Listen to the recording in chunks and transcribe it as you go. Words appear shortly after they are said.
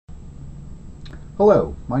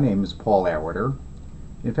Hello, my name is Paul Auwaerter,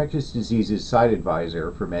 Infectious Diseases Site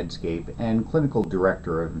Advisor for Medscape and Clinical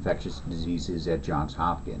Director of Infectious Diseases at Johns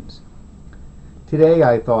Hopkins. Today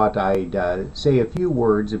I thought I'd say a few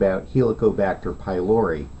words about Helicobacter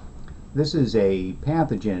pylori. This is a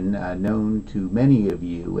pathogen known to many of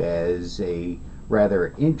you as a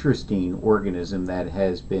rather interesting organism that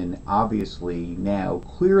has been obviously now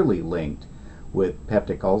clearly linked with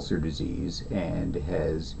peptic ulcer disease and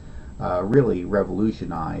has really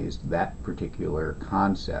revolutionized that particular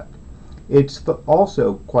concept. It's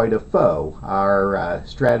also quite a foe. Our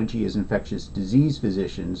strategy as infectious disease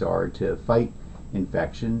physicians are to fight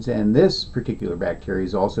infections, and this particular bacteria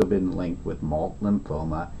has also been linked with malt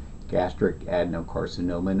lymphoma, gastric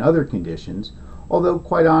adenocarcinoma, and other conditions, although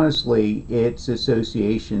quite honestly its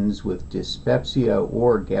associations with dyspepsia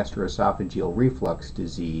or gastroesophageal reflux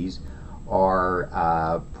disease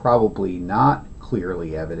are probably not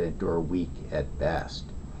clearly evident or weak at best.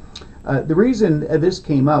 The reason this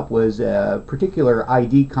came up was a particular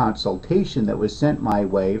ID consultation that was sent my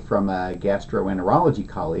way from a gastroenterology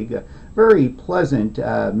colleague. A very pleasant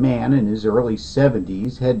man in his early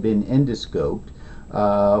 70s had been endoscoped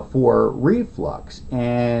for reflux,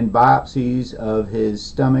 and biopsies of his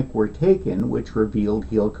stomach were taken, which revealed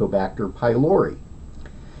Helicobacter pylori.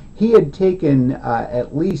 He had taken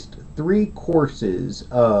at least 3 courses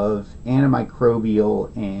of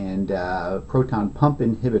antimicrobial and proton pump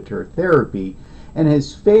inhibitor therapy and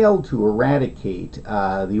has failed to eradicate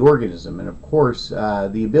the organism. And of course,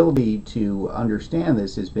 the ability to understand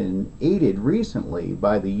this has been aided recently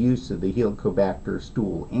by the use of the Helicobacter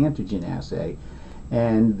stool antigen assay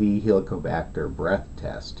and the Helicobacter breath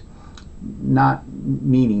test, not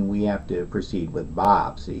meaning we have to proceed with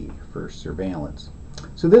biopsy for surveillance.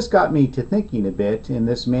 So this got me to thinking a bit, in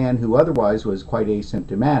this man who otherwise was quite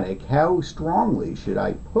asymptomatic, how strongly should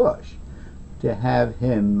I push to have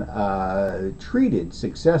him treated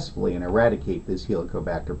successfully and eradicate this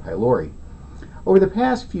Helicobacter pylori? Over the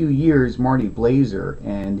past few years, Marty Blazer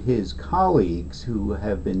and his colleagues who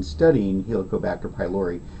have been studying Helicobacter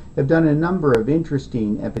pylori have done a number of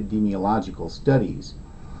interesting epidemiological studies,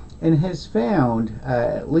 and has found,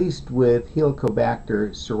 at least with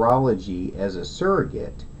Helicobacter serology as a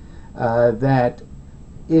surrogate, that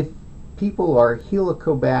if people are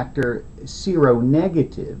Helicobacter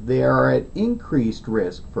seronegative, they are at increased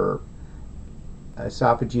risk for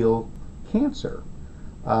esophageal cancer.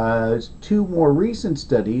 2 more recent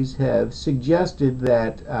studies have suggested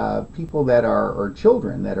that people that are, or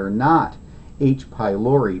children that are not H.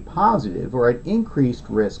 pylori positive, are at increased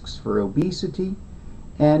risks for obesity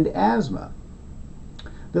and asthma.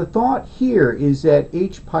 The thought here is that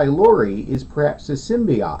H. pylori is perhaps a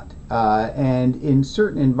symbiote, and in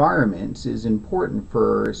certain environments is important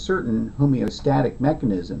for certain homeostatic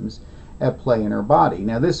mechanisms at play in our body.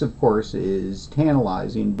 Now this of course is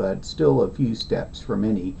tantalizing, but still a few steps from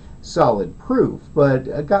any solid proof,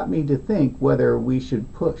 but got me to think whether we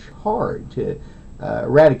should push hard to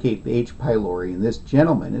eradicate the H. pylori in this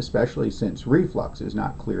gentleman, especially since reflux is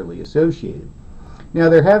not clearly associated. Now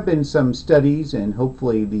there have been some studies, and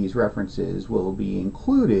hopefully these references will be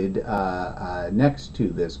included next to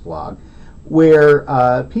this blog, where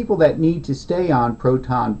people that need to stay on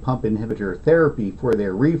proton pump inhibitor therapy for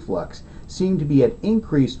their reflux seem to be at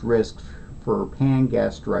increased risk for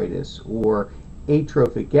pangastritis or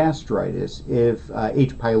atrophic gastritis if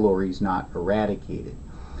H. pylori is not eradicated.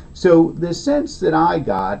 So the sense that I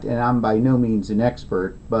got, and I'm by no means an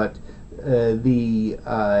expert, but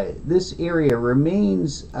this area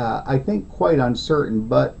remains, I think, quite uncertain,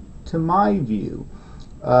 but to my view,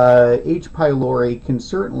 H. pylori can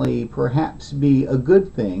certainly perhaps be a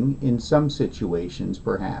good thing in some situations,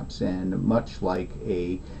 perhaps, and much like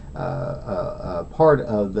a part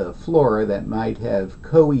of the flora that might have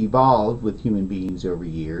co-evolved with human beings over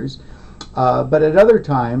years. But at other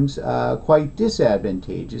times quite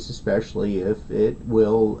disadvantageous, especially if it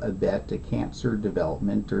will abet a cancer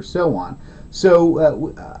development or so on.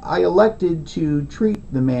 So I elected to treat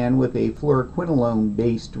the man with a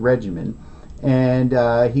fluoroquinolone-based regimen, and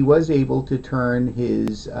he was able to turn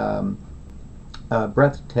his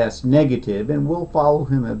breath test negative, and we'll follow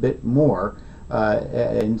him a bit more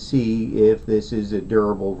and see if this is a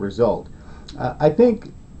durable result. I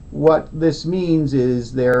think what this means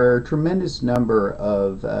is there are a tremendous number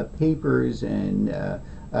of papers and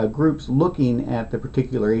groups looking at the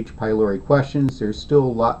particular H. pylori questions. There's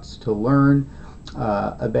still lots to learn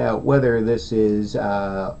about whether this is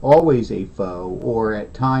always a foe or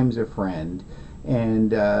at times a friend,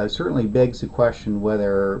 and certainly begs the question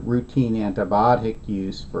whether routine antibiotic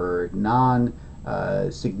use for non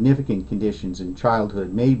significant conditions in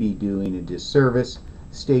childhood may be doing a disservice.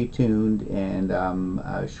 Stay tuned, and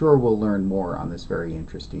I'm sure we'll learn more on this very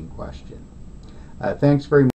interesting question. Thanks very much.